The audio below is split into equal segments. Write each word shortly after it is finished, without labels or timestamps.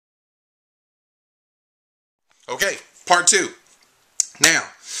Okay, part two. Now,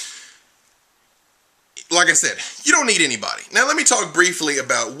 like I said, you don't need anybody. Now let me talk briefly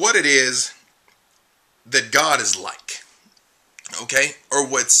about what it is that God is like. Okay? Or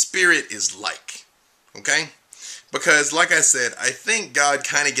what spirit is like. Okay? Because, like I said, I think God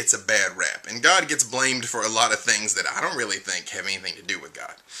kind of gets a bad rap. And God gets blamed for a lot of things that I don't really think have anything to do with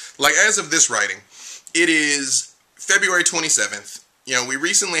God. Like, as of this writing, it is February 27th. You know, we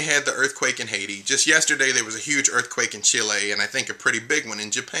recently had the earthquake in Haiti. Just yesterday, there was a huge earthquake in Chile, and I think a pretty big one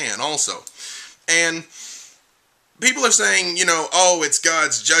in Japan also. And people are saying, you know, oh, it's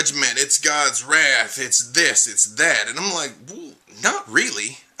God's judgment, it's God's wrath, it's this, it's that. And I'm like, well, not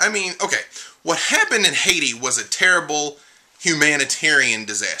really. I mean, okay, what happened in Haiti was a terrible humanitarian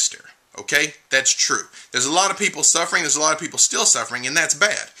disaster. Okay? That's true. There's a lot of people suffering, there's a lot of people still suffering, and that's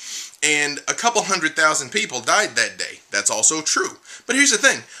bad. And a couple 100,000 people died that day. That's also true. But here's the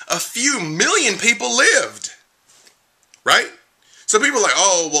thing. A few million people lived. Right? So people are like,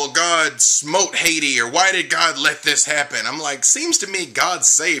 oh, well, God smote Haiti, or why did God let this happen? I'm like, seems to me God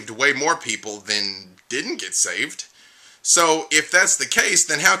saved way more people than didn't get saved. So if that's the case,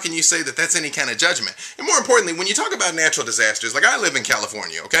 then how can you say that that's any kind of judgment? And more importantly, when you talk about natural disasters, like I live in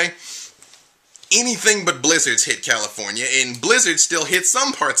California, okay? Anything but blizzards hit California, and blizzards still hit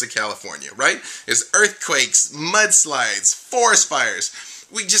some parts of California, right? There's earthquakes, mudslides, forest fires.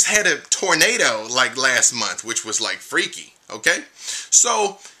 We just had a tornado like last month, which was like freaky, okay?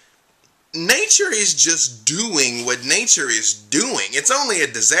 So nature is just doing what nature is doing. It's only a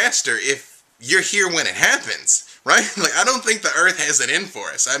disaster if you're here when it happens. Right? Like, I don't think the earth has it in for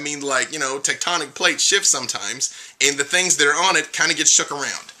us. I mean, like, you know, tectonic plates shift sometimes, and the things that are on it kind of get shook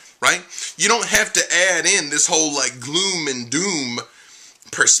around, right? You don't have to add in this whole, like, gloom and doom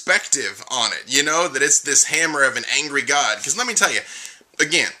perspective on it, you know, that it's this hammer of an angry God. Because let me tell you,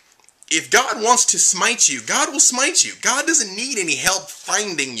 again, if God wants to smite you, God will smite you. God doesn't need any help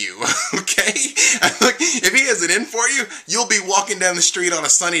finding you, okay? Look, if he has it in for you, you'll be walking down the street on a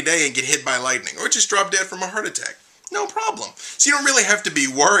sunny day and get hit by lightning, or just drop dead from a heart attack. No problem. So you don't really have to be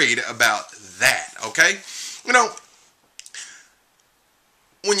worried about that, okay? You know,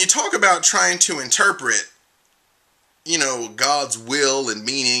 when you talk about trying to interpret, you know, God's will and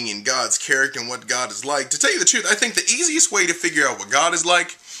meaning and God's character and what God is like, to tell you the truth, I think the easiest way to figure out what God is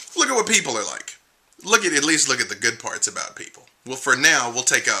like, look at what people are like. At least look at the good parts about people. Well, for now,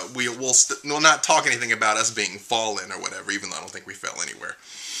 we'll not talk anything about us being fallen or whatever, even though I don't think we fell anywhere.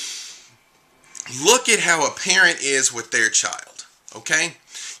 Look at how a parent is with their child, okay?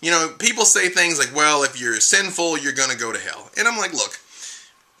 You know, people say things like, well, if you're sinful, you're going to go to hell. And I'm like, look,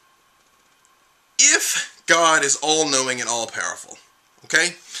 if God is all-knowing and all-powerful,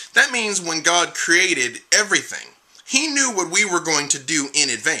 okay, that means when God created everything, he knew what we were going to do in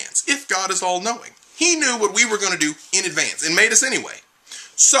advance. If God is all-knowing, he knew what we were going to do in advance and made us anyway.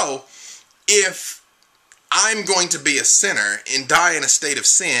 So, if I'm going to be a sinner and die in a state of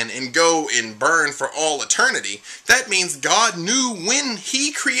sin and go and burn for all eternity, that means God knew when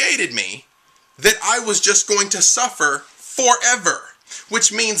he created me that I was just going to suffer forever,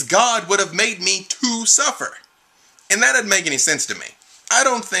 which means God would have made me to suffer. And that doesn't make any sense to me. I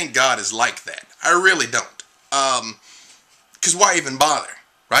don't think God is like that. I really don't. Because why even bother,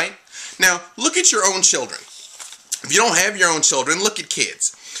 right? Now, look at your own children. If you don't have your own children, look at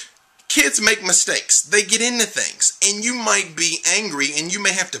kids. Kids make mistakes. They get into things. And you might be angry and you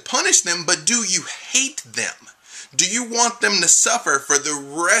may have to punish them, but do you hate them? Do you want them to suffer for the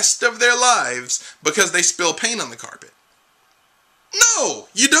rest of their lives because they spill paint on the carpet? No,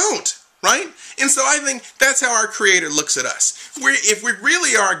 you don't, right? And so I think that's how our Creator looks at us. If we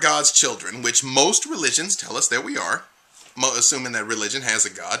really are God's children, which most religions tell us that we are, assuming that religion has a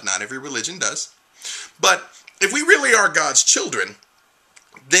God, not every religion does. But if we really are God's children,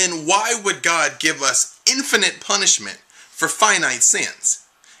 then why would God give us infinite punishment for finite sins?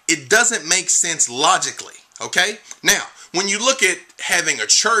 It doesn't make sense logically, okay? Now, when you look at having a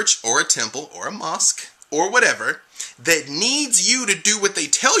church or a temple or a mosque or whatever that needs you to do what they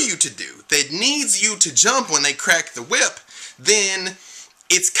tell you to do, that needs you to jump when they crack the whip, then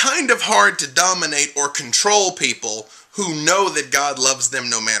it's kind of hard to dominate or control people who know that God loves them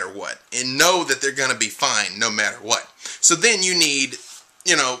no matter what, and know that they're going to be fine no matter what. So then you need,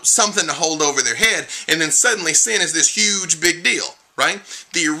 you know, something to hold over their head, and then suddenly sin is this huge big deal, right?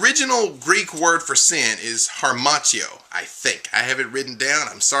 The original Greek word for sin is harmatio, I think. I have it written down.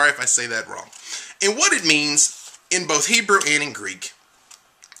 I'm sorry if I say that wrong. And what it means in both Hebrew and in Greek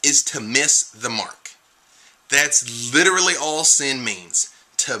is to miss the mark. That's literally all sin means,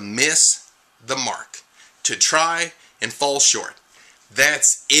 to miss the mark, to try and fall short.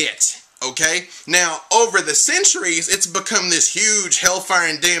 That's it. Okay? Now, over the centuries, it's become this huge hellfire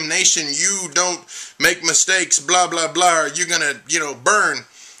and damnation. You don't make mistakes, blah, blah, blah. You're going to, burn.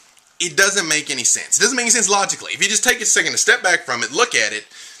 It doesn't make any sense. It doesn't make any sense logically. If you just take a second to step back from it, look at it,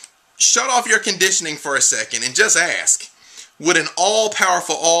 shut off your conditioning for a second and just ask, would an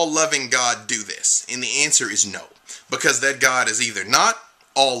all-powerful, all-loving God do this? And the answer is no. Because that God is either not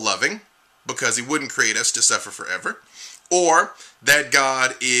all-loving, because he wouldn't create us to suffer forever, or that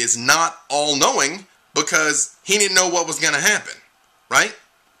God is not all-knowing because he didn't know what was going to happen, right?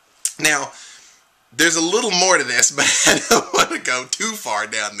 Now, there's a little more to this, but I don't want to go too far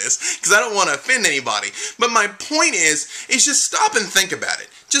down this because I don't want to offend anybody. But my point is just stop and think about it.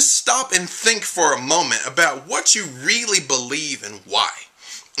 Just stop and think for a moment about what you really believe and why,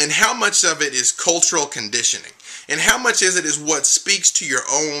 and how much of it is cultural conditioning. And how much is it is what speaks to your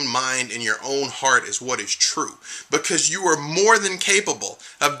own mind and your own heart is what is true. Because you are more than capable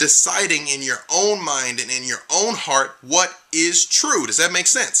of deciding in your own mind and in your own heart what is true. Does that make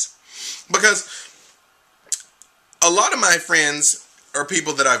sense? Because a lot of my friends are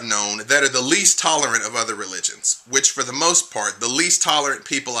people that I've known that are the least tolerant of other religions, which for the most part, the least tolerant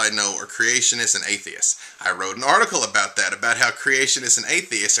people I know are creationists and atheists. I wrote an article about that, about how creationists and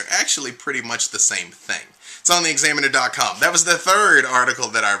atheists are actually pretty much the same thing. It's on theexaminer.com. That was the third article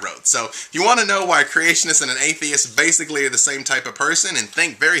that I wrote. So if you want to know why creationists and an atheist basically are the same type of person and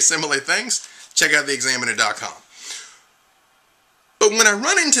think very similar things, check out theexaminer.com. But when I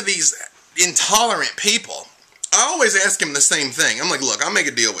run into these intolerant people, I always ask them the same thing. I'm like, look, I'll make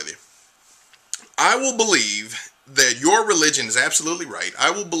a deal with you. I will believe that your religion is absolutely right. I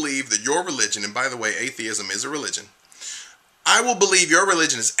will believe that your religion, and by the way, atheism is a religion, I will believe your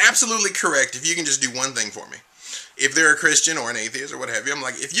religion is absolutely correct if you can just do one thing for me. If they're a Christian or an atheist or what have you, I'm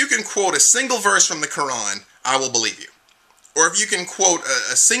like, if you can quote a single verse from the Quran, I will believe you. Or if you can quote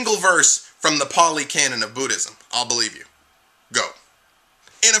a single verse from the Pali Canon of Buddhism, I'll believe you. Go.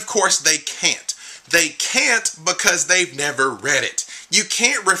 And of course they can't. They can't because they've never read it. You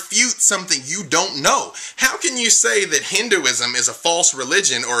can't refute something you don't know. How can you say that Hinduism is a false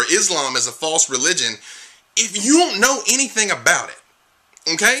religion or Islam is a false religion if you don't know anything about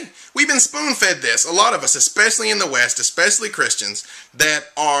it? Okay? We've been spoon-fed this, a lot of us, especially in the West, especially Christians, that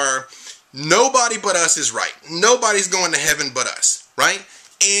are nobody but us is right. Nobody's going to heaven but us, right?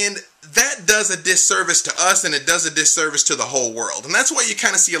 And that does a disservice to us, and it does a disservice to the whole world. And that's why you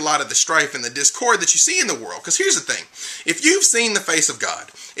kind of see a lot of the strife and the discord that you see in the world. Because here's the thing. If you've seen the face of God,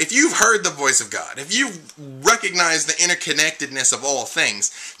 if you've heard the voice of God, if you've recognized the interconnectedness of all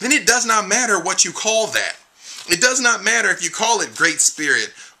things, then it does not matter what you call that. It does not matter if you call it Great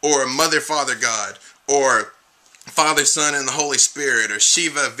Spirit, or Mother, Father, God, or Father, Son, and the Holy Spirit, or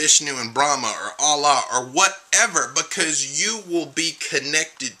Shiva, Vishnu, and Brahma, or Allah, or whatever, because you will be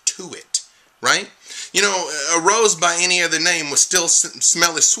connected to it, right? You know, a rose by any other name will still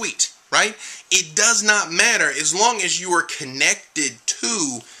smell as sweet, right? It does not matter as long as you are connected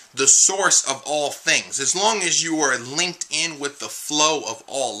to the source of all things. As long as you are linked in with the flow of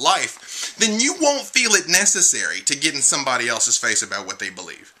all life, then you won't feel it necessary to get in somebody else's face about what they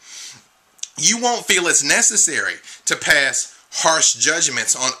believe. You won't feel it's necessary to pass harsh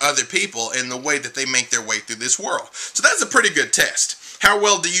judgments on other people in the way that they make their way through this world. So that's a pretty good test. How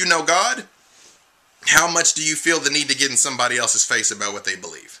well do you know God? How much do you feel the need to get in somebody else's face about what they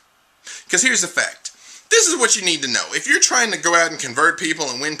believe? Because here's the fact. This is what you need to know. If you're trying to go out and convert people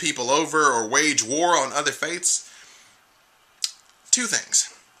and win people over or wage war on other faiths, two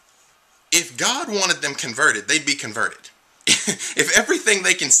things. If God wanted them converted, they'd be converted. If everything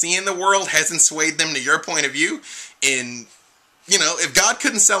they can see in the world hasn't swayed them to your point of view, and, if God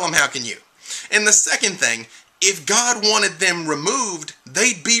couldn't sell them, how can you? And the second thing, if God wanted them removed,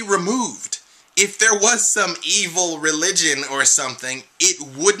 they'd be removed. If there was some evil religion or something, it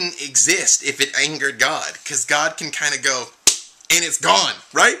wouldn't exist if it angered God, because God can kind of go, and it's gone,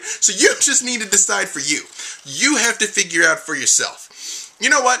 right? So you just need to decide for you. You have to figure out for yourself. You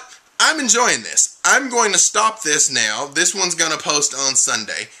know what? I'm enjoying this. I'm going to stop this now. This one's going to post on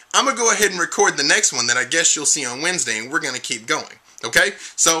Sunday. I'm going to go ahead and record the next one that I guess you'll see on Wednesday, and we're going to keep going. Okay?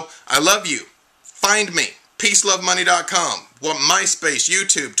 So, I love you. Find me. PeaceLoveMoney.com. MySpace,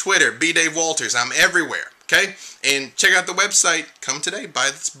 YouTube, Twitter, B. Dave Walters. I'm everywhere. Okay? And check out the website. Come today. Buy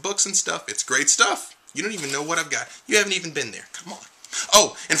this books and stuff. It's great stuff. You don't even know what I've got. You haven't even been there. Come on.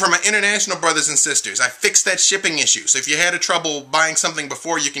 Oh, and for my international brothers and sisters, I fixed that shipping issue. So if you had trouble buying something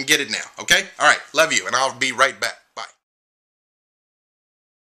before, you can get it now. Okay? All right. Love you, and I'll be right back.